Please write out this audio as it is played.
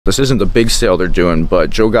This isn't the big sale they're doing, but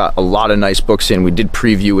Joe got a lot of nice books in. We did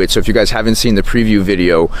preview it, so if you guys haven't seen the preview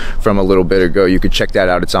video from a little bit ago, you could check that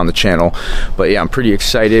out. It's on the channel. But yeah, I'm pretty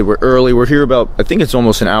excited. We're early. We're here about, I think it's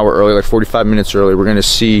almost an hour early, like 45 minutes early. We're gonna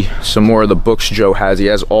see some more of the books Joe has. He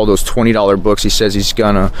has all those $20 books he says he's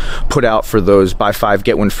gonna put out for those buy 5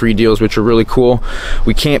 get 1 free deals, which are really cool.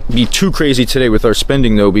 We can't be too crazy today with our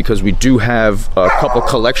spending though, because we do have a couple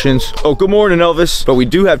collections. Oh, good morning, Elvis. But we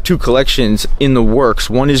do have 2 collections in the works.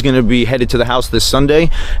 One is going to be headed to the house this Sunday,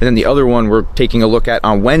 and then the other one we're taking a look at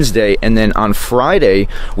on Wednesday, and then on Friday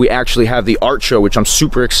we actually have the art show, which I'm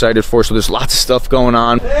super excited for. So there's lots of stuff going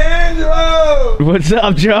on. Angelo! What's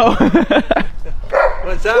up, Joe?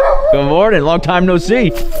 What's up? Good morning. Long time no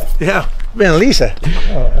see. Yeah, been Lisa.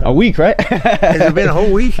 A week, right? Has it been a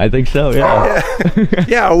whole week? I think so, yeah.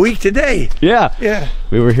 Yeah, a week today. Yeah. Yeah.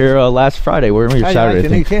 We were here last Friday. Where were we? Saturday,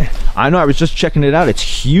 I think. I know, I was just checking it out. It's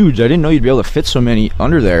huge. I didn't know you'd be able to fit so many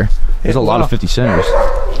under there. There's a lot of 50 centers.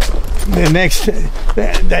 The next,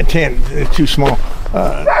 that tent is too small.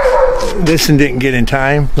 This one didn't get in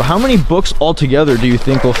time. So how many books altogether do you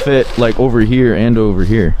think will fit like over here and over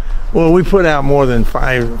here? Well, we put out more than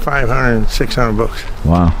 500, 600 books.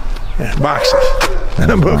 Wow. Yeah, boxes.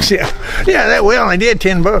 Books, yeah. Yeah, we only did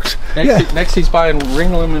 10 books. Next he's buying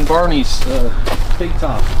Ringling and Barney's Big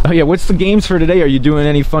Top. Oh yeah, what's the games for today? Are you doing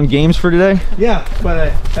any fun games for today? Yeah,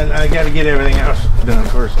 but I got to get everything else done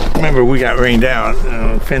first. Remember, we got rained out,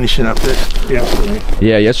 finishing up this yesterday.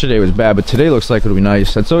 Yeah, yesterday was bad, but today looks like it'll be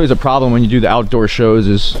nice. That's always a problem when you do the outdoor shows,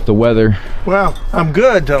 is the weather. Well, I'm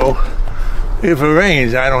good though. If it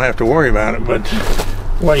rains, I don't have to worry about it, but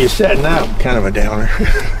while you're setting up, kind of a downer.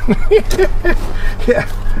 Yeah.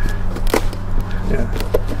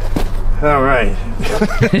 All right.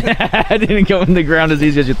 I didn't go in the ground as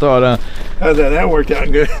easy as you thought, huh? How's that? That worked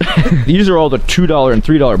out good. These are all the $2 and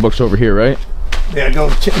 $3 books over here, right? Yeah,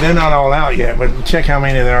 they're not all out yet, but check how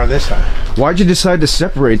many there are this time. Why'd you decide to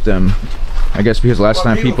separate them? I guess because last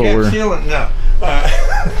time people were... Steal it? No.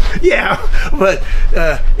 Yeah, but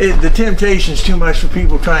the temptation's too much for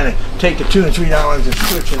people trying to take the $2 and $3 and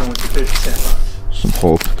switching them with the 50-cent box. Some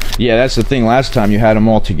hope. Yeah, that's the thing. Last time you had them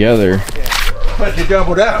all together. Yeah. But you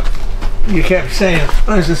doubled up. You kept saying,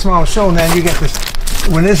 oh, it's a small show. Now you get this.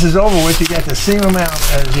 When this is over with, you get the same amount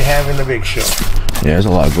as you have in the big show. Yeah, there's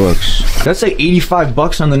a lot of books. That's like 85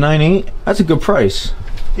 bucks on the 9.8. That's a good price.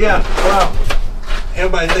 Yeah, well,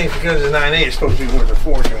 everybody thinks because it's 9.8 it's supposed to be worth a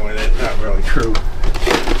fortune when it's not really true.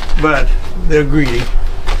 But they're greedy.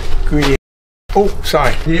 Greedy. Oh,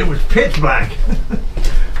 sorry. It was pitch black.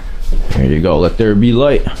 There you go. Let there be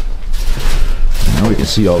light. Now we can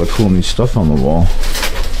see all the cool new stuff on the wall.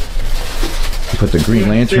 Put the Green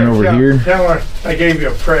Lantern over here. Tell her I gave you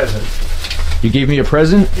a present. You gave me a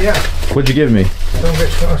present? Yeah. What'd you give me? Don't get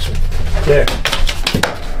closer. There.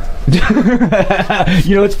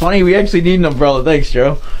 You know, it's funny. We actually need an umbrella. Thanks,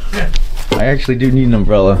 Joe. Yeah. I actually do need an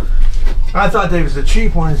umbrella. I thought they was the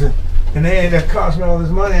cheap ones, and they had to cost me all this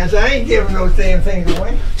money. I said, I ain't giving those damn things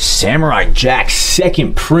away. Samurai Jack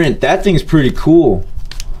second print. That thing's pretty cool.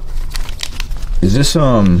 Is this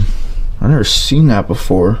I've never seen that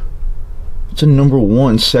before. It's a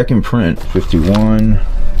 #1 second print. 51.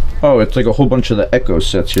 Oh, it's like a whole bunch of the Echo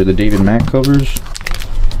sets here. The David Mack covers.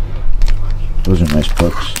 Those are nice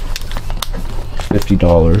books.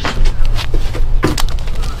 $50.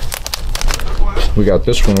 We got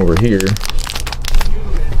this one over here.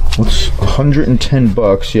 What's 110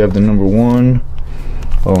 bucks? You have the #1.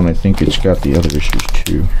 Oh, and I think it's got the other issues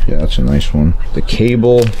too. Yeah, that's a nice one. The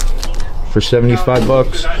Cable for 75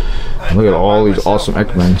 bucks. Look at all these awesome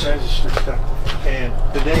X-Men's.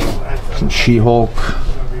 Some She-Hulk.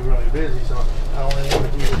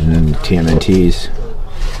 And then the TMNTs.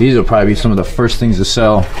 These will probably be some of the first things to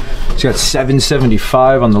sell. It's got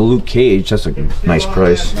 $7.75 on the Luke Cage. That's a nice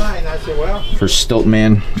price. For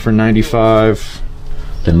Stiltman for $95.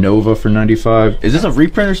 The Nova for $95. Is this a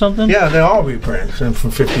reprint or something? Yeah, they're all reprints from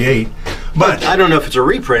 '58. But I don't know if it's a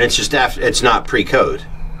reprint. It's just it's not pre-code.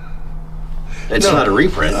 It's not a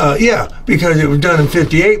reprint. Yeah, because it was done in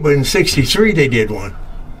 '58, but in '63 they did one.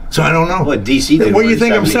 So I don't know. What DC did? What do you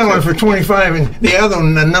think I'm selling for 25 and the other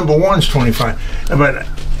one, the #1's 25? But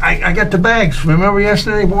I got the bags. Remember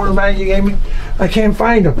yesterday, border bag you gave me? I can't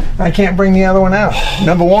find them. I can't bring the other one out.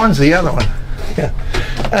 #1's the other one. Yeah,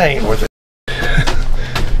 that ain't worth it.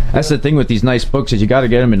 That's the thing with these nice books, is you got to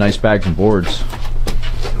get them in nice bags and boards.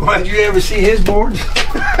 Why, did you ever see his boards?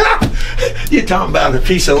 You're talking about a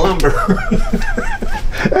piece of lumber.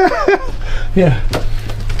 Yeah.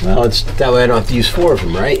 Well, it's that way I don't have to use 4 of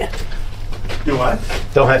them, right? Do what?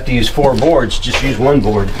 Don't have to use 4 boards, just use 1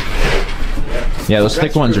 board. Yeah. Yeah, those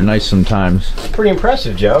thick ones are nice sometimes. Pretty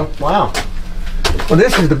impressive, Joe. Wow. Well,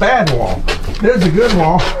 this is the bad wall. There's a good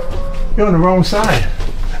wall. You're on the wrong side.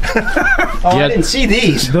 Oh, yeah, I didn't see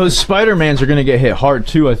these. Those Spider-Mans are gonna get hit hard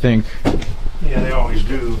too, I think. Yeah, they always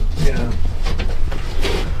do. Yeah.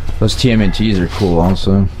 Those TMNTs are cool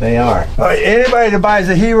also. They are. Anybody that buys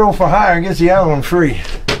a Hero for hire gets the other one free.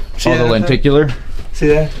 See the lenticular? See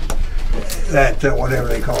that? That, whatever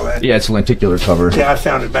they call that. Yeah, it's a lenticular cover. Yeah, I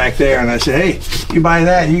found it back there, and I said, hey, you buy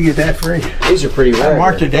that, you get that free. These are pretty rare. I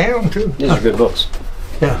marked it down, too. These are good books.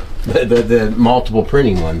 Yeah. The multiple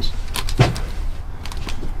printing ones.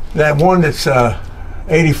 That one that's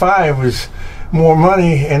 85 was more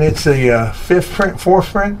money, and it's a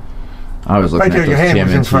fourth print. I was looking Right there, at your those hand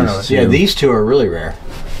was in front of us. TMNTs too. Yeah, these two are really rare.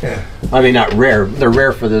 Yeah. I mean, not rare. They're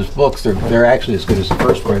rare for those books. They're actually as good as the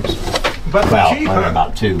first prints. But Well, cheap, I don't know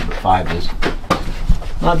about 2, but 5 is.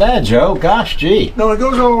 Not bad, Joe. Gosh, gee. No, it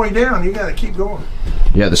goes all the way down. You got to keep going.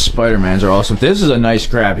 Yeah, the Spider-Mans are awesome. This is a nice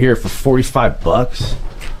grab here for 45 bucks.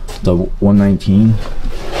 The 119.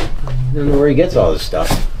 I don't know where he gets all this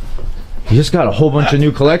stuff. He just got a whole bunch of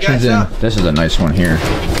new collections in. some. This is a nice one here.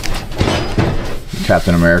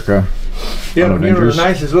 Captain America. Yeah, Auto you know, Avengers. the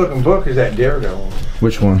nicest looking book is that Daredevil one.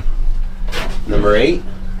 Which one? Number 8.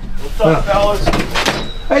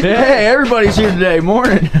 Hey, everybody's here today.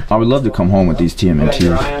 Morning. I would love to come home with these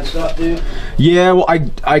TMNTs. on stuff, dude? Yeah, well,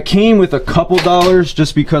 I came with a couple dollars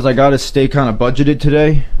just because I got to stay kind of budgeted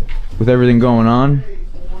today with everything going on.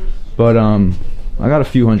 But I got a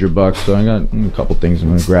few $100, so I got a couple things I'm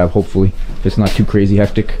gonna grab. Hopefully, if it's not too crazy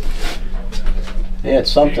hectic. Yeah,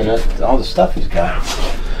 it's something. All the stuff he's got.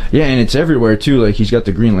 Yeah, and it's everywhere too. Like he's got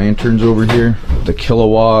the Green Lanterns over here, the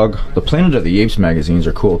Kilowog, the Planet of the Apes magazines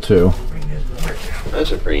are cool too.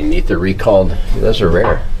 Those are pretty neat. They're recalled. Those are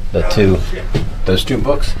rare. Those two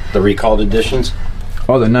books, the recalled editions.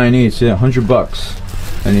 Oh, the 9/8, yeah,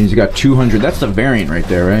 $100. And he's got 200. That's the variant right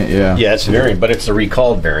there, right? Yeah. Yeah, it's a variant, but it's the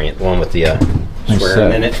recalled variant, the one with the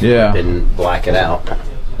square in it. Yeah. Didn't black it out.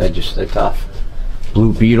 They're tough.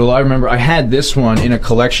 Blue Beetle. I remember I had this one in a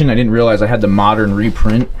collection. I didn't realize I had the modern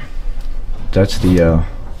reprint. That's the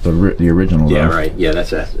original. Yeah, though. right. Yeah,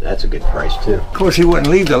 that's a good price too. Of course, he wouldn't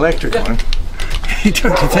leave the electric one. He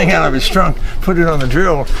took the thing out of his trunk, put it on the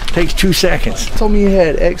drill. Takes 2 seconds. Told me you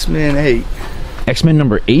had X-Men 8. X-Men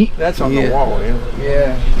number 8. That's on the wall,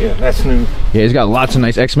 Yeah. Yeah, that's new. Yeah, he's got lots of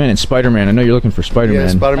nice X-Men and Spider-Man. I know you're looking for Spider-Man. Yeah,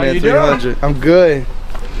 How Spider-Man you 300. I'm good.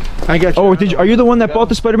 I got. Oh, are you the one that bought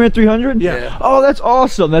the Spider-Man 300? Yeah. Oh, that's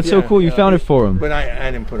awesome. That's so Yeah, cool. You found it for him. But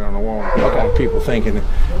I didn't put it on the wall. I don't want people thinking,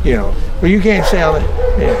 well, you can't sell it.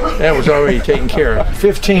 Yeah, that was already taken care of.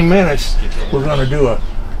 15 minutes, we're going to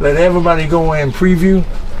let everybody go in preview,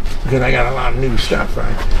 because I got a lot of new stuff,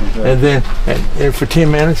 right? And then for 10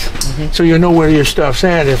 minutes, so you know where your stuff's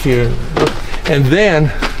at if you look. And then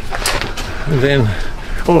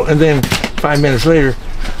 5 minutes later,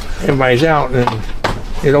 everybody's out and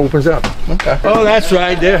it opens up. Okay. Oh, that's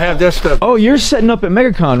right. They'll have their stuff. Oh, you're setting up at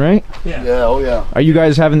MegaCon, right? Yeah, oh yeah. Are you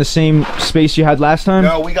guys having the same space you had last time?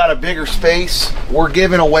 No, we got a bigger space. We're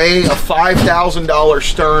giving away a $5,000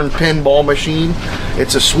 Stern pinball machine.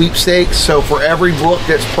 It's a sweepstakes, so for every book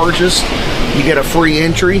that's purchased, you get a free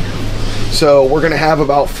entry. So we're gonna have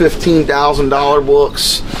about $15,000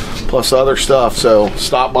 books plus other stuff. So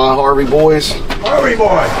stop by, Harvey boys. Harvey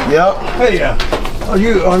boy. Yep. Hey, are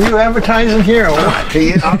you advertising here? Or what?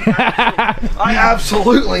 I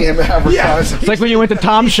absolutely am advertising. It's like when you went to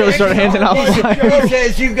Tom's show, started handing out flyers. Joe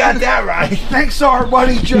says you got that right. Thanks to our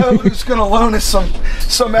buddy Joe, who's going to loan us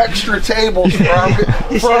some extra tables for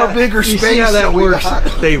our bigger You space. see how that works?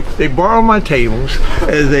 They borrow my tables,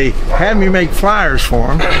 they have me make flyers for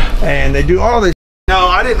them, and they do all this. No,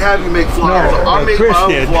 I didn't have you make flyers. I made Chris my own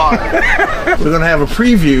did. flyer. We're gonna have a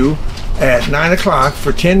preview at 9 o'clock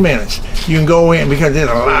for 10 minutes. You can go in because there's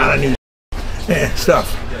a lot of new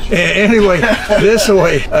stuff. Anyway, this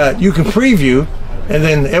way you can preview, and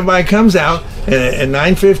then everybody comes out at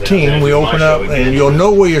 9:15. We open up, and you'll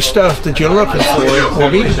know where your stuff that you're looking for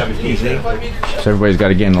will be. So everybody's got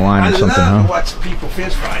to get in the line I or something, love to huh? watch people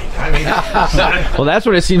fist fight. I mean, Well, that's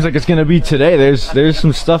what it seems like it's going to be today. There's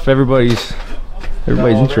some stuff everybody's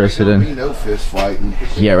interested in. No fist fighting.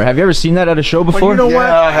 Yeah, have you ever seen that at a show before? you know what?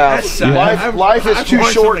 Yeah, I have. That's- Life is I've too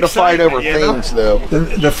watched short some to fight over excitement, you know? things, though.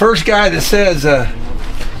 The first guy that says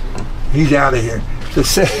he's out of here.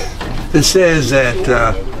 That says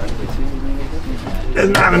that there's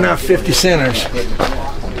not enough 50 centers.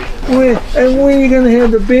 And when are you gonna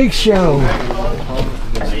have the big show?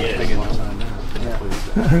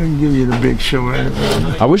 I'll give you the big show.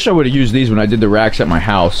 I wish I would have used these when I did the racks at my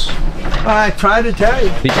house. I tried to tell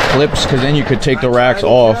you. These clips, because then you could take the racks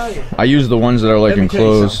off. I use the ones that are like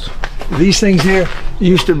enclosed. These things here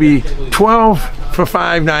used to be 12 for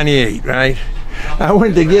 $5.98, right? I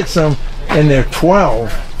went to get some, and they're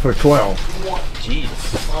 12 for 12. Jeez.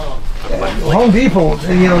 Home Depot,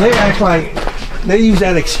 you know, they act like they use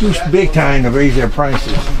that excuse big time to raise their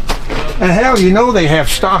prices. And hell, you know they have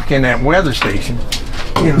stock in that weather station.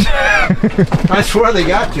 You know, I swear they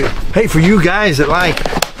got to. Hey, for you guys that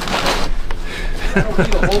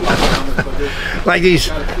like these,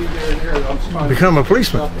 become a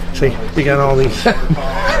policeman. See, you got all these.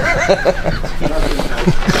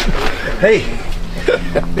 Hey,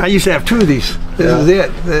 I used to have 2 of these. This is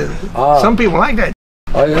it. Some people like that.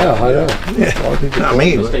 Oh yeah, I know. Yeah. Not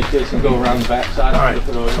me. Let's take this and go around the back side. All right,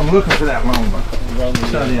 I'm looking for that loan, but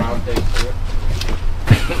it's not in.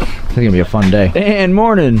 It's gonna be a fun day. And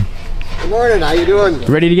morning. Good morning. How you doing?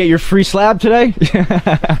 Ready to get your free slab today?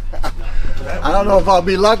 I don't know if I'll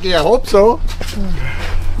be lucky. I hope so.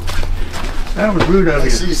 That was rude of you.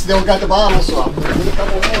 See, you still got the bottle, so I'll put a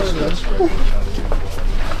couple more in there.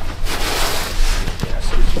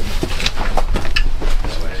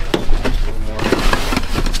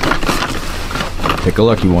 Pick a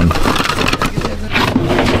lucky one.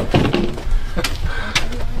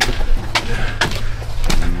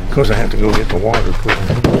 Of course, I have to go get the water put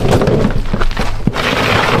in.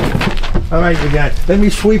 All right, you guys, let me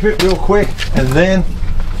sweep it real quick, and then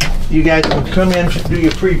you guys will come in and do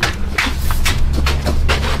your preview.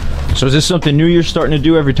 So is this something new you're starting to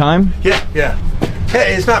do every time? Yeah, yeah.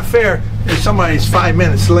 Hey, it's not fair if somebody's 5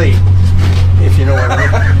 minutes late, if you know what I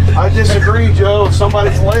mean. I disagree, Joe. If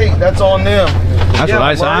somebody's late, that's on them. That's what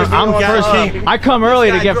I said. I'm first. I come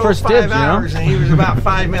early to get first dibs, you know. And he was about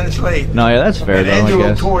 5 minutes late. No, yeah, that's fair And though, I Angelo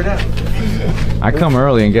guess. tore it up. I come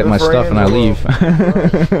early and get my stuff and I leave.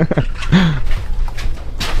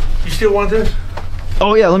 You still want this?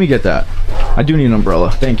 Oh yeah, let me get that. I do need an umbrella.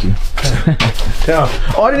 Thank you.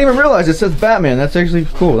 Oh, I didn't even realize it says Batman. That's actually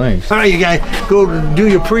cool. Thanks. All right, you guys, go do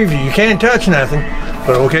your preview. You can't touch nothing,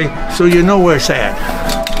 but okay, so you know where it's at.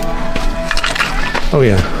 Oh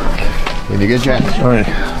yeah. When you get a chance. All right.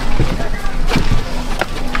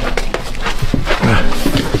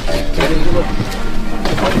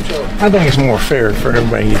 I think it's more fair for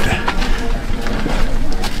everybody to get that.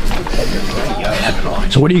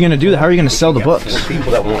 So what are you gonna do? How are you gonna sell the books?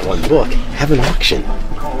 People that want one book have an auction.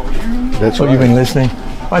 That's what you've been listening.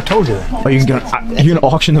 I told you that. Oh, you're gonna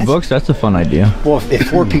auction the books? That's a fun idea. Well, if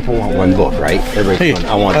 4 people want one book, right? Everybody's going,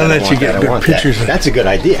 I want that. I'll I let want you get that, I good want pictures that. of- That's a good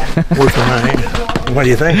idea. Worth a night. What do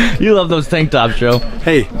you think? You love those tank tops, Joe.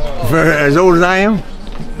 Hey, for as old as I am,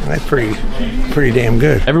 that's pretty damn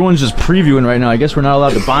good. Everyone's just previewing right now. I guess we're not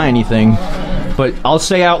allowed to buy anything. But I'll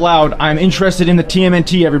say out loud, I'm interested in the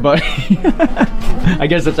TMNT, everybody. I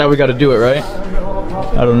guess that's how we got to do it, right?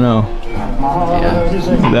 I don't know.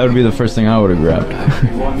 Yeah. That would be the first thing I would have grabbed.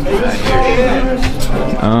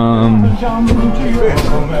 I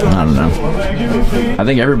don't know. I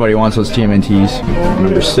think everybody wants those TMNTs.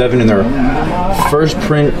 Number 7 in their first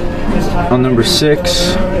print on number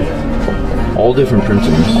 6. All different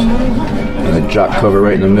printings. And the jock cover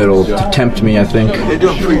right in the middle to tempt me, I think. They're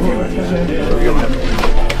doing preview right now. So you'll have to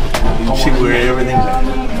see where everything's at.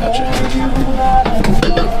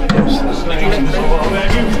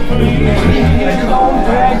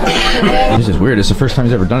 This is weird. It's the first time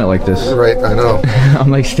he's ever done it like this. Right, I know. I'm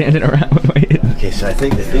like standing around waiting. Okay, so I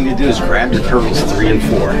think the thing to do is grab the turtles 3 and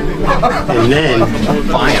 4, and then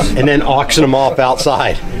buy them, and then auction them off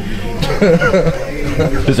outside.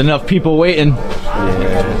 There's enough people waiting.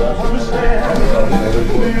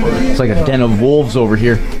 It's like a den of wolves over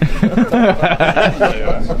here.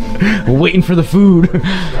 Waiting for the food.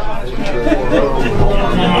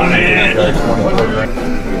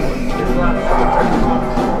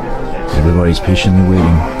 Everybody's patiently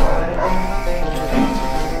waiting.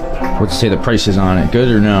 What's say the price is on it? Good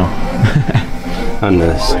or no? On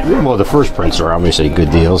this, well, the first prints are obviously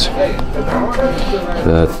good deals.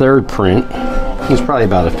 The third print is probably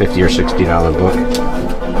about a $50 or $60 book.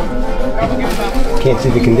 Can't see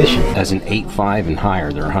the condition. As an 8.5 and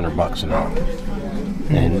higher, they're $100 an hour.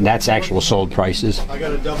 And that's actual sold prices. I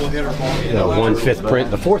got a double hitter. The 1/5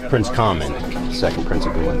 print. The 4th print's common. The 2nd print's a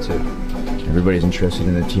good one too. Everybody's interested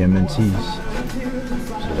in the TMNTs.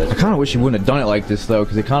 I kind of wish you wouldn't have done it like this though,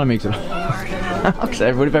 because it kind of makes it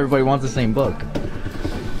hard. What if everybody wants the same book?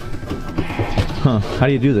 Huh? How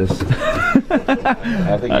do you do this?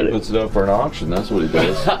 I think he puts it up for an auction. That's what he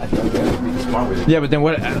does. Yeah, but then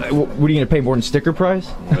what are you gonna pay more than sticker price?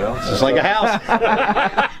 Well, It's just like a house.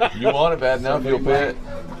 you want it bad enough, you'll pay it.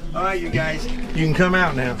 All right, you guys, you can come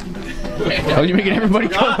out now. Oh, you making everybody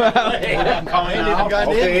come out?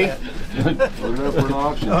 Okay. Put it up for an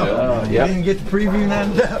auction. You didn't get the preview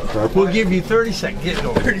now? We'll give you 30 seconds. Get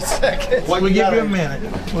going. 30 seconds. We'll give you a minute.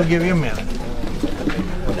 We'll give you a minute.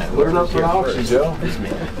 Put it up for an auction, Joe.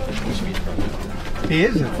 He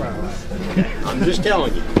is in front of us. I'm just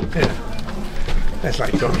telling you. That's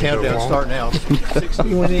like don't Countdown start now.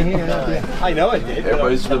 60 went in here. I know it did.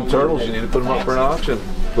 Everybody's them turtles. You need to put them up for an auction.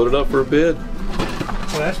 Put it up for a bid.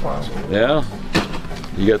 Well, that's possible. Yeah.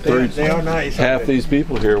 You got They 30. are nice. Half these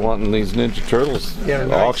people here wanting these Ninja Turtles. Yeah,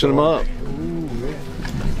 nice. Auction them up.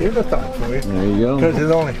 Here's a thought for you. There you go. Because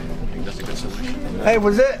it's only. Hey,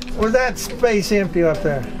 was that space empty up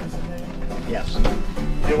there? Yes.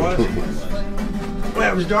 It was.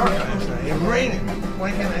 Well, it was dark last night. It was raining.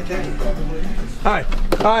 What can I tell you? All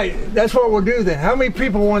right. That's what we'll do then. How many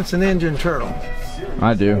people wants an Ninja Turtle?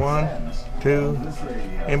 I do. 1, 2.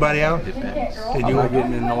 Anybody else? Did you I'm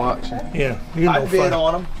getting in no auction. Yeah. You I know bid fun.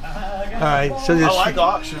 on them. All right. So I there's like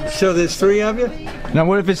auctions. so there's 3 of you? Now,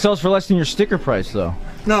 what if it sells for less than your sticker price, though?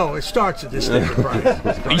 No, it starts at the sticker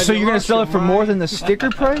price. So you're gonna sell it for more than the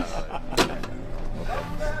sticker price?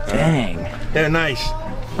 Dang. They're nice.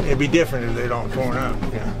 It'd be different if they don't torn up.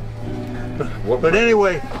 Yeah. But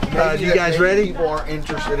anyway, you guys ready? People are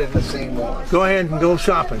interested in the same one. Go ahead and go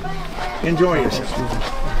shopping. Enjoy yourself.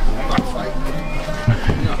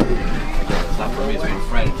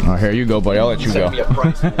 Oh, here you go, buddy. I'll let you go.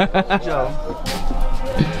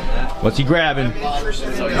 What's he grabbing?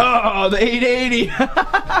 Oh, the 880.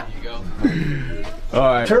 All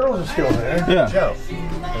right. Turtles are still there. Yeah. Joe.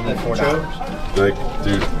 Like,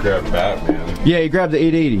 dude, grab Batman. Yeah, he grabbed the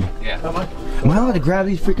 880. Yeah. Am I allowed to grab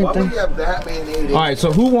these freaking Why would things? you have Batman 80? All right.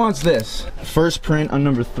 So who wants this? First print on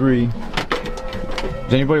number 3.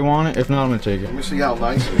 Does anybody want it? If not, I'm gonna take it. Let me see how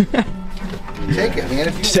nice it is. Take it, man.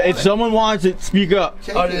 If you If someone wants it, speak up.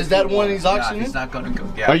 oh, is that one he's auctioning? He's not gonna go.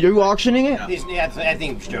 Yeah. Are you auctioning it? I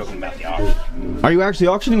think he's joking about the auction. Are you actually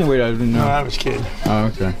auctioning it? Wait, I didn't No, know. I was kidding.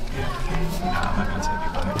 Oh, okay.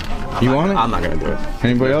 You want it? I'm not gonna do it.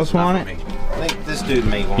 Anybody else want it? I think this dude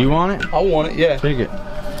may want You want it? I want it. Yeah. Take it.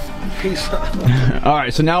 All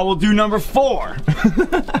right, so now we'll do number 4. There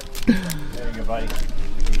you go, buddy.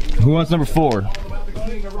 Who wants number 4?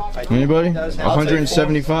 Anybody?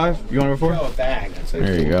 175? You want number 4? Throw a bag.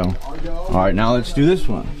 There you go. All right, now let's do this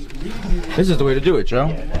one. This is the way to do it, Joe.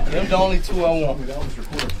 Them the only 2 I want.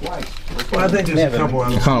 Well, I think there's a couple of I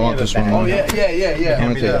them. kind of want this one. Oh yeah. I'm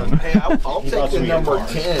gonna take it. Hey, I'll take the number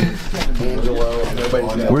 10, Angelo. If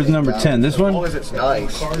nobody's got Where's it. number 10? This As long one? as it's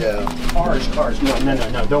nice. Yeah. Cars.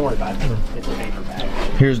 No, don't worry about it. It's a paper bag.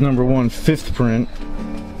 Here's number 1, 5th print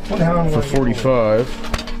for 45.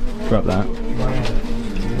 Drop that.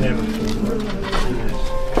 Never.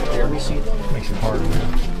 Makes it harder.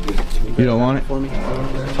 You don't want it?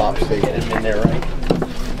 Top steak. Get him in there, right?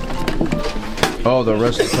 Oh, the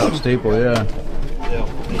rest of the top staple, yeah.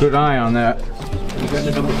 Good eye on that. You got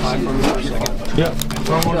the number 5 for me for a second? Yep.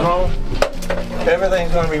 Someone's wrong?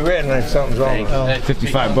 Everything's gonna be red unless something's wrong.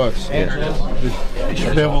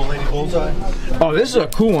 $55. Bevel Lady Bullseye. Oh, this is a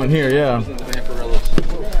cool one here, yeah.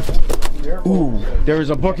 Ooh, there was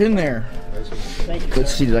a book in there.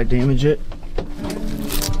 Let's see, did I damage it?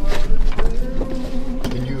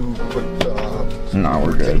 Can you put No,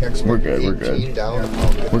 we're good. We're good, we're 18 good. down?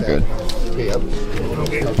 We're good. Okay, up.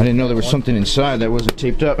 I didn't know there was something inside that wasn't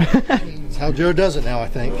taped up. That's how Joe does it now, I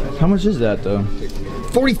think. How much is that though?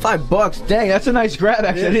 $45. Dang, that's a nice grab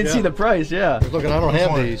actually. I didn't see the price, yeah. Looking, I don't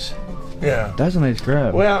have these. Yeah. That's a nice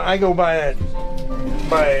grab. Well, I go by a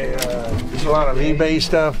lot of eBay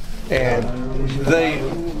stuff, and they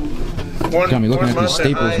Got me looking at these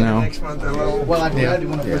staples now. Well, I did.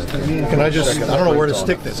 Can I just, I don't know where to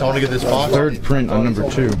stick this. I want to get this box. 3rd print on number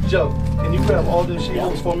 2. Joe, can you grab all those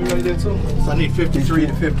shields for me right there too? I need 53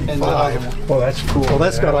 to 55. Well, that's cool. Well,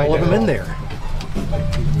 that's got all of them in there.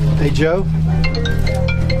 Hey, Joe.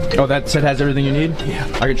 Oh, that set has everything you need? Yeah.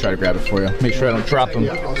 I can try to grab it for you. Make sure I don't drop them.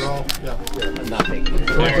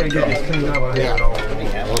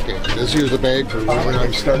 Okay, this here's the bag for when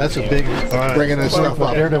I'm starting. That's a big, bringing this stuff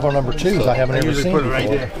up. Daredevil number 2s I haven't ever seen Put it before. right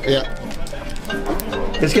there. Yeah.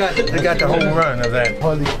 They got the whole run of that.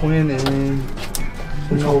 Harley Quinn and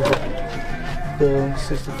the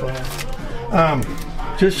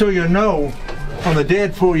 65. Just so you know, on the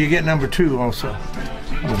Deadpool you get number 2 also.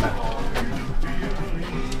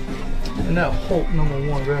 And that Hulk number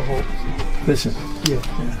 1, Red Hulk. Listen. Yeah.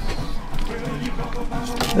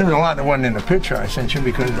 There's a lot that wasn't in the picture I sent you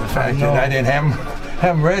because of the fact that I didn't have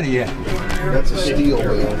them ready yet. That's a steal,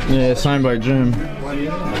 man. Yeah, signed by Jim.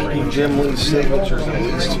 Jim Lee's signature's at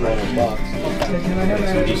least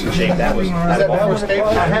 $200. Decent shape. That was That was tape.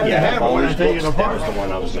 I had to have one. I take it apart. the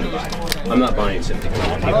one I was going to buy. I'm not buying something.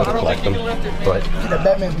 People collect them, but The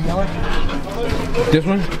Batman Beyond? This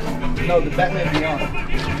one? No, the Batman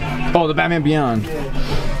Beyond. Oh, the Batman Beyond.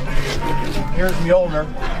 Here's Mjolnir.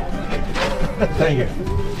 Thank you.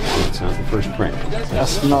 it's not the first print.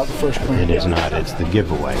 That's not the first print. It is not. It's the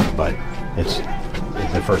giveaway, but it's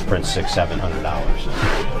the first print's $600-700.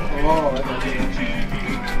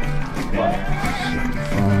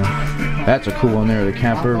 That's a cool one there, the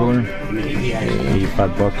Cat Burglar.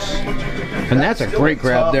 85 bucks. And that's a great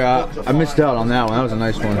grab there. I missed out on that one. That was a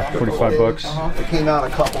nice one. 45 bucks. It came out a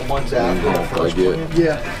couple months after the first one.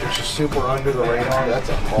 Yeah. It's just super under the radar. That's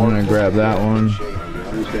a hard I'm gonna grab that one.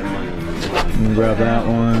 I'm gonna grab that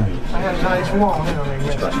one. I had a nice one.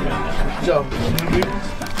 So,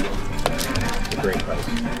 Great price.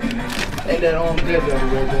 Ain't that on good the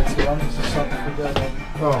other way, Vince? I'm just something for that one.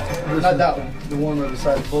 oh, Not that one. The one on the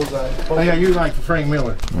side of the bullseye. oh yeah, you like Frank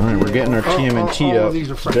Miller. All right, we're getting our TMNT all up these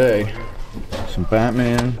are Frank. today. Some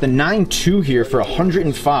Batman. The 9.2 here for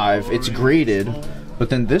 105. It's graded, but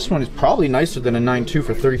then this one is probably nicer than a 9.2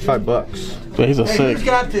 for 35 bucks. But he's a sick.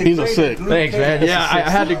 He's a sick. Thanks, man. Yeah, I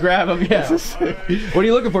had to grab him. Yeah. What are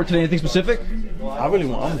you looking for today? Anything specific? I really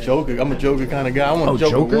want. I'm a Joker. I'm a Joker kind of guy. I want Oh, a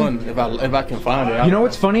Joker, Joker? one if I can find it. You know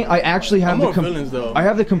what's funny? I actually have I'm the more villains, though. I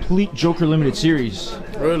have the complete Joker limited series.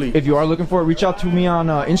 Really? If you are looking for it, reach out to me on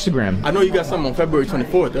Instagram. I know you got something on February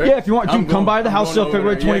 24th, right? Yeah, if you want, dude, come by the house sale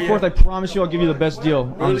February 24th. Yeah. I promise you, I'll give you the best deal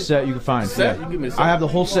on the Really? set you can find. Set? Yeah. You give me a set? I have the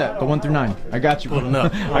whole set, the 1 through 9. I got you. Pulling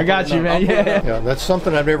up. I got you, man. Yeah. Yeah, that's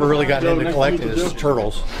something I've never really gotten into collecting is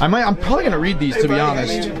turtles. I'm probably gonna read these to be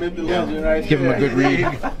honest. Give them a good read.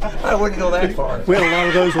 I wouldn't go that far. We had a lot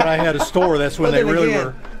of those when I had a store. That's when But they then really again,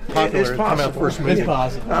 were popular. it's It came out possible. first movie.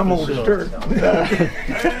 I'm old as dirt.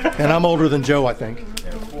 And I'm older than Joe, I think.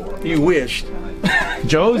 You wished.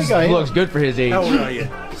 Joe's I am. looks good for his age. How old are you?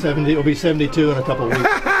 70. It'll be 72 in a couple of weeks.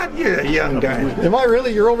 You're a young guy. Am I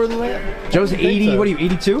really? You're older than that? Joe's 80. so. What are you?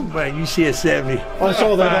 82? But you see a 75 I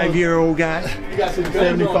saw that on- year-old guy.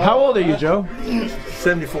 75. How old are you, Joe?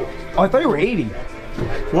 74. Oh, I thought you were 80.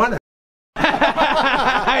 What?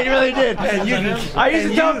 I really did. And you can, I used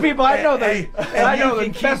to tell people I know the I know the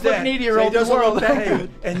you can best keep looking that. 80-year-old in the doesn't world. look that good.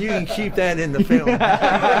 And you can keep that in the film.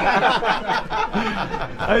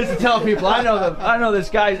 I used to tell people I know this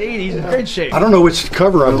guy's 80. He's in great shape. I don't know which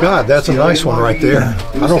cover I've got. That's a nice one right there.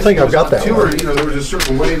 I don't think I've got that one. You know, there was a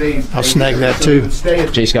certain way they. I'll snag that too.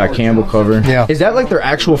 J. Scott Campbell cover. Yeah. Is that like their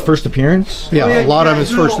actual first appearance? Yeah, a lot of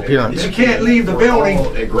his first appearance. You can't leave the building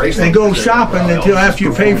and go shopping until after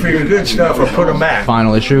you pay for your good stuff or put them back.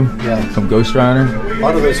 Final issue. Yeah. From Ghost Rider. A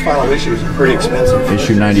lot of those final issues are pretty expensive.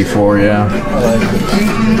 Issue 94. Yeah.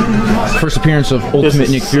 First appearance of Ultimate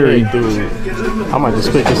Nick Fury. Dude, I might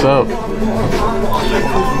just pick this up.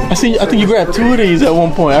 I think you grabbed 2 of these at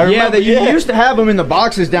one point. I remember, You used to have them in the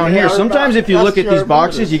boxes down here. Sometimes if you look at these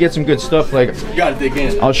boxes, you get some good stuff. Like, You gotta dig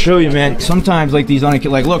in. I'll show you, man. Sometimes like these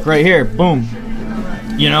like look right here, boom.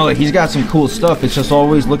 You know, like he's got some cool stuff. It's just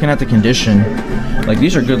always looking at the condition. Like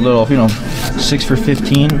these are good little, 6 for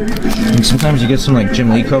 15. And sometimes you get some like Jim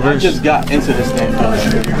Lee I covers. just got into this thing.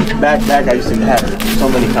 Back, I used to have so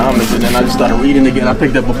many comics, and then I just started reading again. I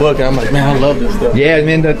picked up a book, and I'm like, man, I love this stuff. Yeah,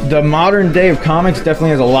 man, the modern day of comics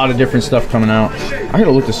definitely has a lot of different stuff coming out. I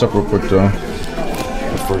gotta look this up real quick though.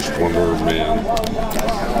 The first Wonder Man.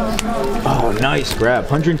 Oh, nice grab.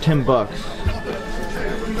 110 bucks.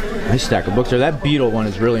 Nice stack of books there. That Beetle one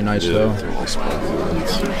is really nice though.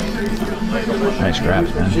 Nice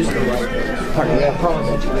grabs, man.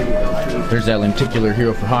 There's that lenticular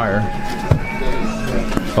Hero for Hire.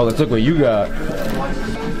 Oh, let's look what you got.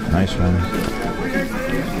 Nice one.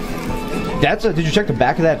 That's a. Did you check the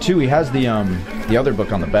back of that too? He has the other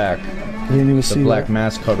book on the back. You didn't even The see Black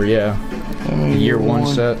Mask cover, yeah. The year one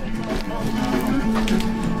set.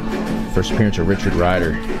 First appearance of Richard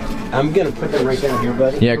Rider. I'm gonna put them right down here,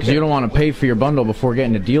 buddy. Yeah, because you don't want to pay for your bundle before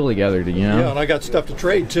getting a deal together, you know? Yeah, and I got stuff to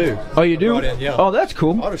trade too. Oh, you do? Brought in, yeah. Oh, that's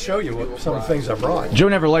cool. I ought to show you some of the things I brought. Joe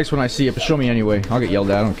never likes when I see it, but show me anyway. I'll get yelled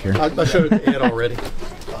at. I don't care. I showed it to Ed already.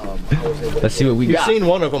 Let's see what we You've got. seen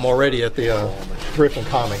one of them already at the Thrift and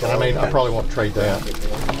Comic, and I probably won't trade that.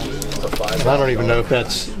 And I don't even know if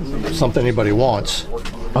that's something anybody wants.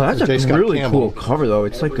 Oh, that's J. a Scott really Campbell. cool cover, though.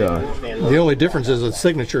 It's like a... The only difference is the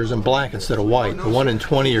signature is in black instead of white. The one in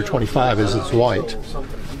 20 or 25 is it's white.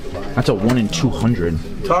 That's a 1 in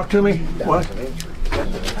 200. Talk to me. What?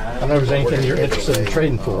 I don't know if there's anything you're interested in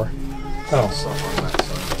trading for.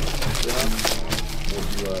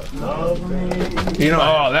 You know,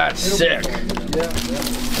 Oh, that's sick.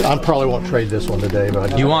 I probably won't trade this one today,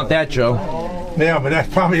 but You want that, Joe? yeah, but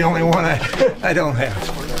that's probably the only one I don't have.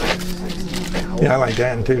 Yeah, I like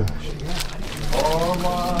that one too.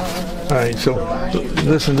 All right, so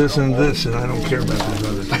this and this and this, and I don't care about those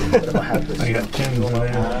other two. I got 10s in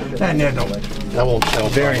there. And yeah, that won't sell.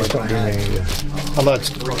 variants don't do me any good. I'm not.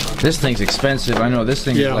 This thing's expensive. I know this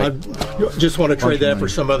thing is Yeah, like... I just want to trade that for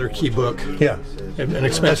some other key book, Yeah, an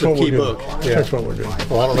expensive key book. yeah, that's what we're doing.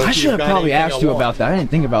 Well, I don't know. I if should you've have got probably anything asked you I want. about that. I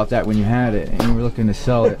didn't think about that when you had it and you were looking to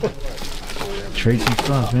sell it. Trade some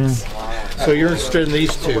stuff, man. So you're interested in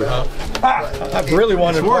these two, huh? I really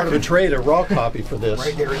wanted part of a trade, a raw copy for this.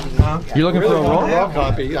 You're looking for a roll? raw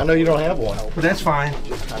copy. I know you don't have one. But that's fine.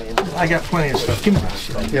 I got plenty of stuff. Give me that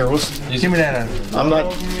shit. Here, Give me that. I'm not.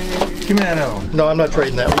 Give me that other one. No, I'm not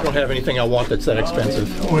trading that. We don't have anything I want that's that expensive.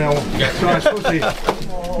 Well, so I'm supposed to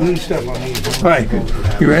lose stuff on these. All right,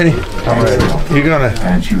 you ready? I'm ready. You're gonna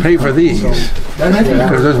pay for these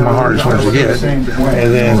because those are my hardest ones to get, and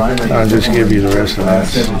then I'll just give you the rest of that.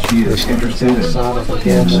 So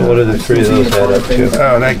what do the three of those add up to?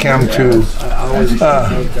 Oh, that come to.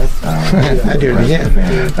 I do it again.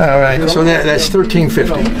 All right, so that's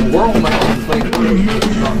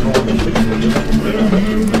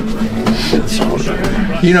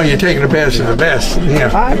 $13.50. You know, you're taking the best of the best. Yeah.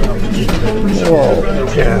 Whoa.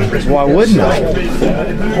 Yeah. Why wouldn't I?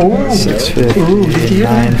 Ooh. 650,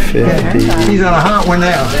 950. He's on a hot one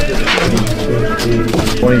now.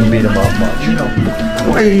 Won't even beat him up much.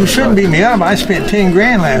 Well, you shouldn't beat me up. I spent 10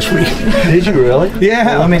 grand last week. Did you really?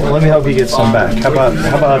 Yeah. Well, let me help you get some back. How about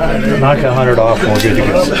knock 100 off and we're good to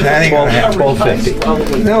go? That ain't gonna happen.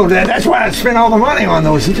 1250. No, that's why I spent all the money on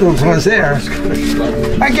those ones there.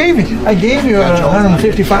 I gave you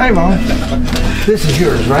 155 on. This is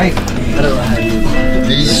yours, right?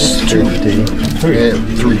 These two. 50. Yeah,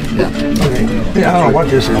 3. Yeah. Okay. Yeah, I don't know what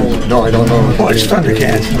this is. No, I don't know. Oh, it's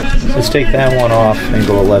Thundercats. Let's take that one off and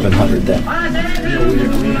go 1100 then.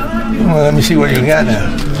 Well, let me see what you got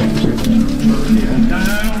now.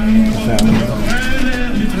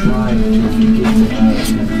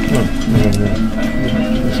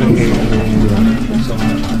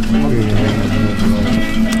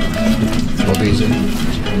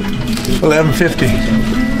 $11.50.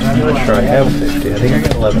 I'm not sure I have 50. I think I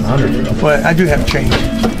got 1100. Well, I do have change.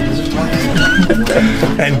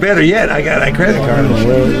 And better yet, I got a credit card.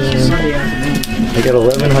 I got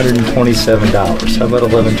 $1,127. How about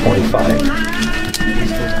 1125?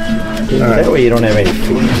 That way you don't have any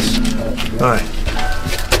fees. All right.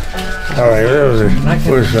 All right.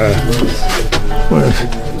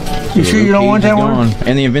 You sure you don't want that one?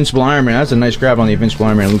 And the Invincible Iron Man. That's a nice grab on the Invincible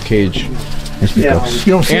Iron Man. Luke Cage. Nice Yeah.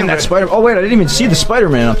 You don't see and him, that Spider. Oh wait, I didn't even see the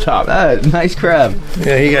Spider-Man up top. Nice grab.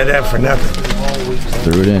 Yeah, he got that for nothing.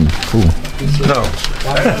 Threw it in. Cool. No.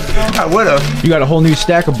 I would have. You got a whole new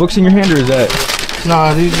stack of books in your hand, or is that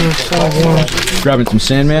Nah, these are some ones. grabbing some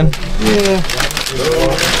Sandman? Yeah.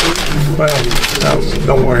 Well, no,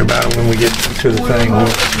 don't worry about it when we get to the thing.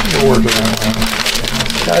 We'll work it out.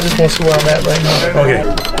 I just want to see where I'm at right now. Okay.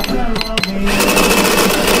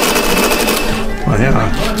 Well, yeah.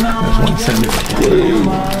 That's 170.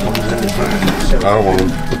 I don't want to.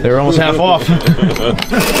 They're almost half off.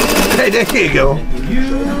 Hey, there you go.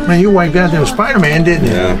 Man, you wiped out them Spider-Man, didn't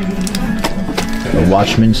you? Yeah. The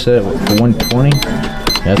Watchmen set for 120.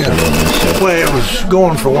 That's a really nice set. Well, it was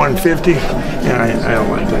going for 150, and I don't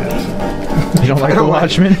like that. You don't like I the don't like-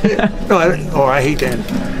 Watchmen? No, I hate that.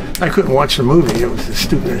 I couldn't watch the movie. It was the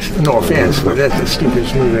stupidest. No offense, but that's the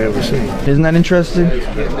stupidest movie I've ever seen. Isn't that interesting?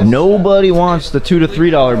 Nobody wants the $2 to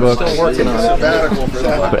 $3 books, Working on sabbatical for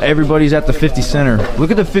that. but everybody's at the 50 center.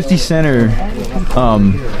 Look at the 50 center,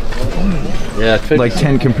 like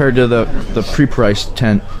tent compared to the pre-priced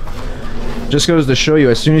tent. Just goes to show you,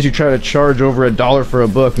 as soon as you try to charge over $1 for a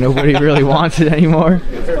book, nobody really wants it anymore.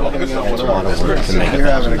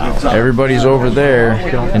 Everybody's over there,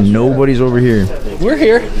 and nobody's over here. We're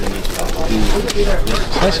here.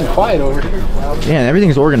 It's nice and quiet over here. Yeah, and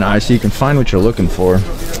everything's organized so you can find what you're looking for.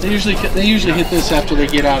 They usually hit this after they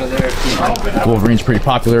get out of there. Wolverine's pretty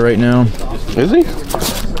popular right now. Is he?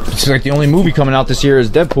 It's like the only movie coming out this year is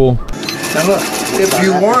Deadpool. Now look, if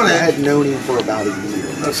you want I it, had known him for about a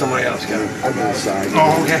year. somebody else got it. I'm inside.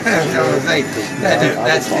 Oh, okay.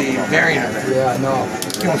 That's the variant of it. Yeah, I know.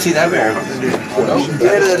 You don't see that very often, do you? You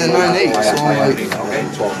get it at 9.8, so I'm like, Did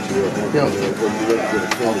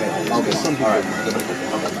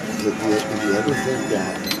you ever think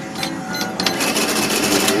that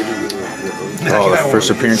Oh, the first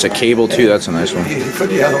appearance of Cable too. That's a nice one. He put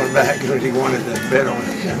the other one back because he wanted the bet on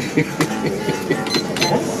it.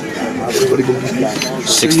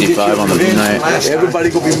 65 on the B-night. Everybody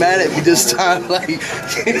gonna be mad at me this time. Like,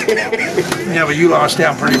 yeah, but you lost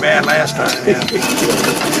out pretty bad last time. Yeah.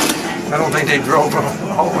 I don't think they drove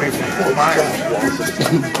all the way from 4 miles.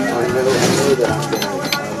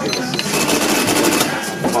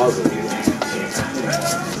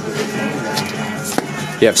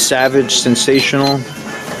 You have Savage, Sensational,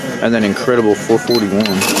 and then Incredible 441.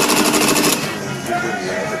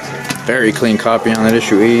 Very clean copy on that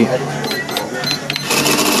issue 8.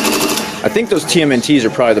 I think those TMNTs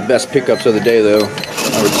are probably the best pickups of the day, though.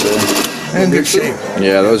 I would say. In good shape.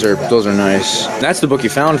 Yeah, those are nice. That's the book you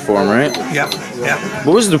found for them, right? Yep, yep.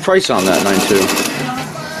 What was the price on that 9.2?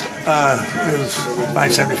 It was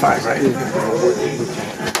 $5.75, right?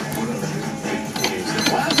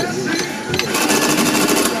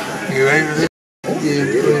 You ready for this?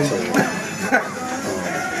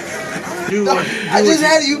 I just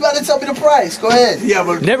had it. You about to tell me the price. Go ahead. Yeah,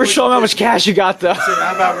 but Never show them how much cash you got, though. I said,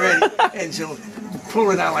 I'm about ready. And so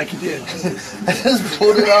pull it out like you did. I just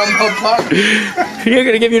pulled it out of my pocket. He ain't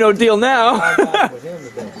gonna give you no deal now.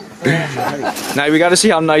 Now we got to see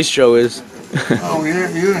how nice Joe is. Oh,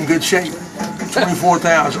 you're in good shape.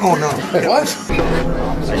 24,000. Oh no. What?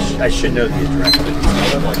 I should know the address.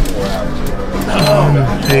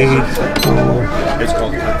 It's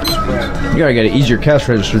called. You gotta get an easier cash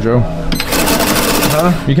register, Joe.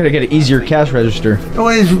 Huh? You gotta get an easier cash register. Well,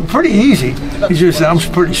 it's pretty easy. It's just I'm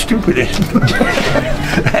pretty stupid at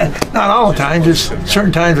it. Not all the time, just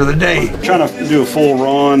certain times of the day. Trying to do a full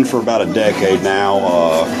run for about a decade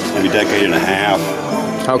now, maybe a decade and a half.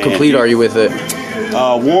 How complete are you with it?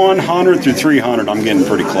 100 through 300, I'm getting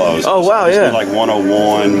pretty close. Oh, wow, It's yeah. like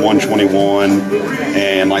 101, 121,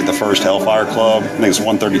 and like the first Hellfire Club, I think it's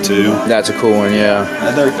 132. That's a cool one, yeah.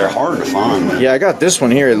 They're hard to find, man. Yeah, I got this one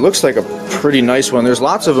here. It looks like a pretty nice one. There's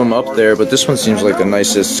lots of them up there, but this one seems like the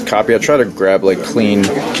nicest copy. I try to grab like clean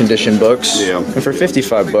condition books. Yeah. And for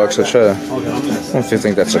 55 bucks, I try to, I don't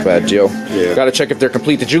think that's a bad deal. Yeah. Got to check if they're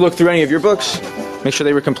complete. Did you look through any of your books? Make sure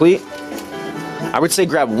they were complete? I would say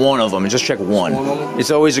grab one of them and just check one.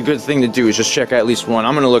 It's always a good thing to do is just check at least one.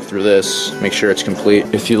 I'm going to look through this, make sure it's complete.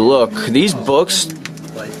 If you look, these books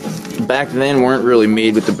back then weren't really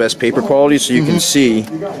made with the best paper quality, so you can see,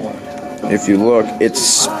 if you look, it's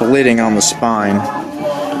splitting on the spine.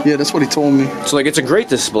 Yeah, that's what he told me. So like it's a great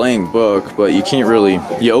displaying book, but you can't really,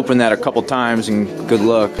 you open that a couple times and good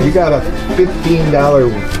luck. You got a $15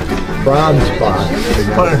 bronze box.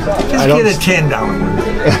 Just get a $10 one.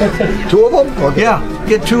 2 of them? Okay. Yeah,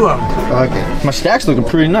 get 2 of them. Okay. My stack's looking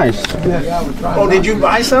pretty nice. Oh, did you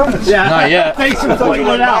buy some? Yeah. Not yet.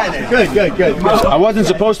 Good. I wasn't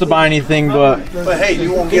supposed to buy anything, but But hey,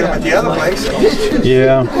 you won't get them at the other place.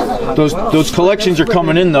 yeah. Those collections are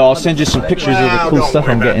coming in though. I'll send you some pictures of the cool stuff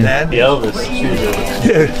I'm getting. Elvis.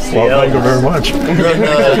 Well, thank you very much.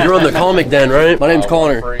 You're on the Comic Den, right? My name's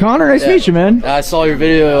Connor. Connor, nice to meet you, man. I saw your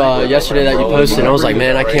video yesterday that you posted, and I was like,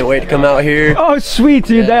 man, I can't wait to come out here. Oh, sweet,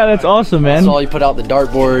 dude. Yeah, that's awesome, man. I saw you put out the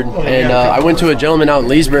dartboard, and I went to a gentleman out in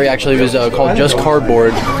Leesbury, actually. It was called Just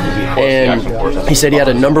Cardboard, and he said he had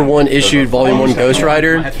a #1 issued Volume 1 Ghost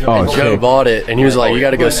Rider, and Joe bought it, and he was like, you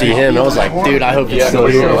got to go see him. And I was like, dude, I hope it's still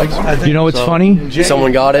here. You know what's funny?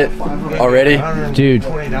 Someone got it already? Dude,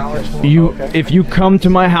 if you come to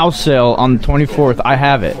my house sale on the 24th, I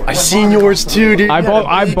have it. I seen yours too, dude. I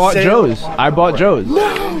bought Joe's.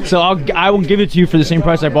 So I will give it to you for the same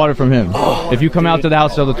price I bought it from him. If you come out to the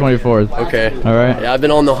house sale the 24th. Okay. All right. Yeah, I've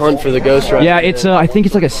been on the hunt for the Ghost Rider. Yeah, it's I think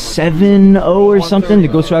it's like a 7.0 or something. The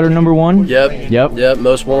Ghost Rider #1. Yep.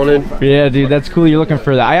 Most wanted. Yeah, dude, that's cool. You're looking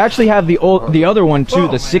for that. I actually have the other one too,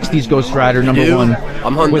 the '60s Ghost Rider #1.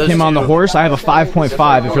 I'm hunting with him on the horse. I have a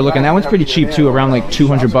 5.5. If you're looking, that one's pretty cheap too, around like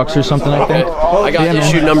 $200 or something like that. I got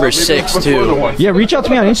issue #6 too. Yeah, reach out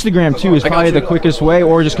to me on Instagram too. Is probably the quickest way,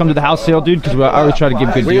 or just come to the house sale, dude. Because I always try to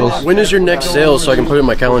give good deals. When is your next sale so I can put it in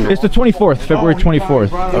my calendar? It's the 24th, February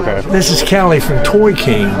 24th. Okay. This is Callie from Toy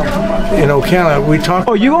King. You know, Callie, we talked.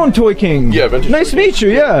 Oh, you own Toy King? Yeah, nice to meet you.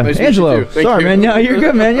 Yeah, nice Angelo. Sorry, man. Yeah, you're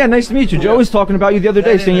good, man. Yeah, nice to meet you. Joe was talking about you the other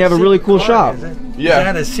day, saying you have a really cool shop. Yeah. Is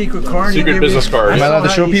that a secret card? Secret business card. Am I allowed to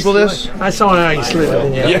show people this? I saw how you slid it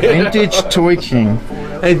in. Vintage Toy King.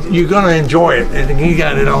 You're gonna enjoy it. And he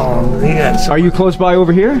got it all. He got. Are you close by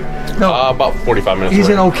over here? No, about 45 minutes. He's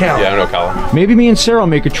away. in Ocala. Yeah, in Ocala. Maybe me and Sarah will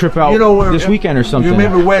make a trip out this weekend or something. You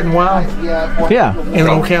remember Wet and Wild? Yeah. In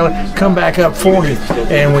Ocala, come back up 40,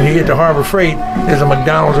 and when you get to Harbor Freight, there's a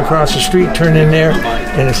McDonald's across the street. Turn in there,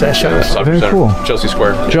 and it's that show. Very cool. Chelsea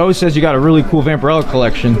Square. Joe says you got a really cool Vampirella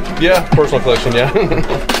collection. Yeah, personal collection. Yeah.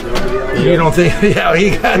 You don't think? Yeah,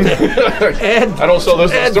 he got that. Ed, I don't sell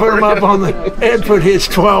those. Ed put him up on the. Ed put his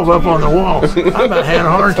 12 up on the wall. I about had a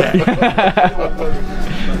heart attack.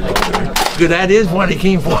 Good, that is what he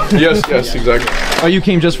came for. Yes, exactly. Oh, you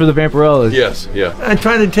came just for the Vampirellas? Yes, yeah. I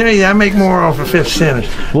try to tell you, I make more off of Fifth Center.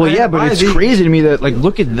 Well, yeah, but it's crazy to me that, like,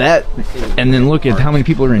 look at that, and then look at how many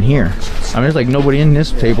people are in here. I mean, there's like nobody in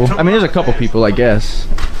this table. I mean, there's a couple people, I guess.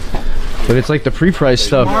 But it's like the pre-price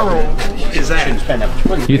stuff. Is that?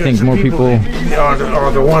 You think more people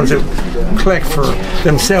are the ones that collect for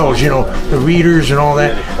themselves, you know, the readers and all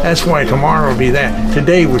that. That's why tomorrow will be that.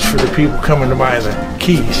 Today was for the people coming to buy the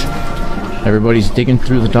keys. Everybody's digging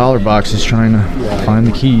through the dollar boxes trying to find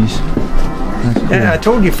the keys. Cool. Yeah, I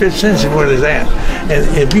told you 5th Sense is what it's at.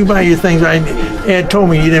 And if you buy your things right, Ed told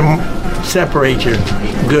me you didn't separate your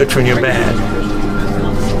good from your bad.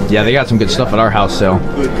 Yeah, they got some good stuff at our house sale.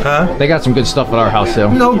 Huh? They got some good stuff at our house sale.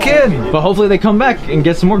 No kidding. But hopefully they come back and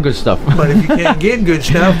get some more good stuff. But if you can't get good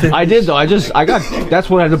stuff, then I did though. That's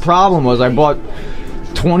what the problem was. I bought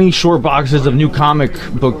 20 short boxes of new comic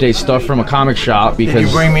book day stuff from a comic shop because. Did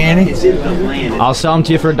you bring me any? I'll sell them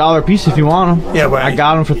to you for $1 a piece if you want them. Yeah, but I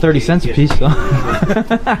got them for 30 cents a piece. So.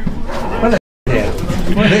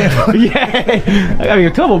 Yeah, I got me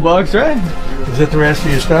a couple bucks, right? Is that the rest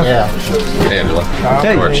of your stuff? Yeah. Hey, Angela.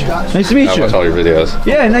 Hey, George. Nice to meet you. I watch all your videos.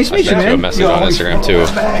 Yeah, nice to meet you, I sent you a man. message on Instagram too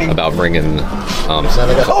about bringing.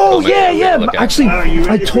 Oh yeah. Actually,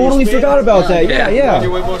 I totally forgot about that. Yeah.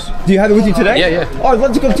 Do you have it with you today? Yeah. Oh,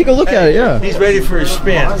 let's go take a look at it. Yeah. He's ready for his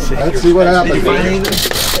spin. Let's see what happens. Did you find anything?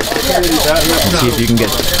 Let's see if you can get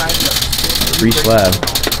free slab.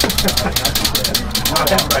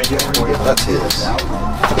 That's his.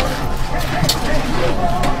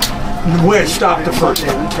 Where it stopped the first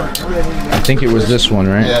one? I think it was this one,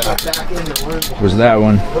 right? Yeah. Was that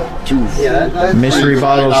one? Mystery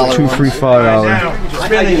bottles, 2 free $5. Now,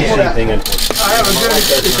 spinning it. I have a good,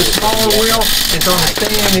 it's a smaller wheel, it's on a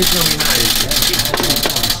stand, it's going to be nice.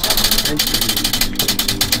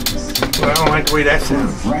 Well, I don't like the way that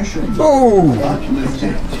sounds. Oh!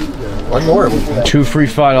 One more. 2 free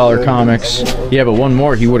 $5 comics. Yeah, but one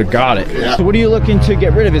more, he would have got it. Yeah. So what are you looking to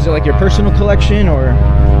get rid of? Is it like your personal collection or?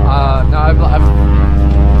 No, I've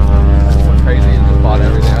just went crazy and just bought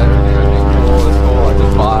everything. Everything I think cool is cool. I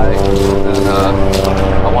just buy,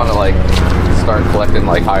 and I want to like start collecting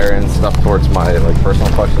like higher end stuff towards my like personal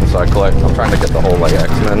collection. So I'm trying to get the whole like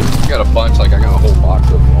X-Men. I got a bunch. Like I got a whole box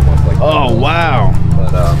of almost like. Oh wow!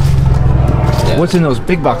 But yeah. What's in those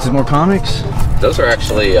big boxes? More comics? Those are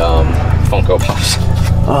actually Funko Pops.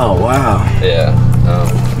 Oh wow! Yeah.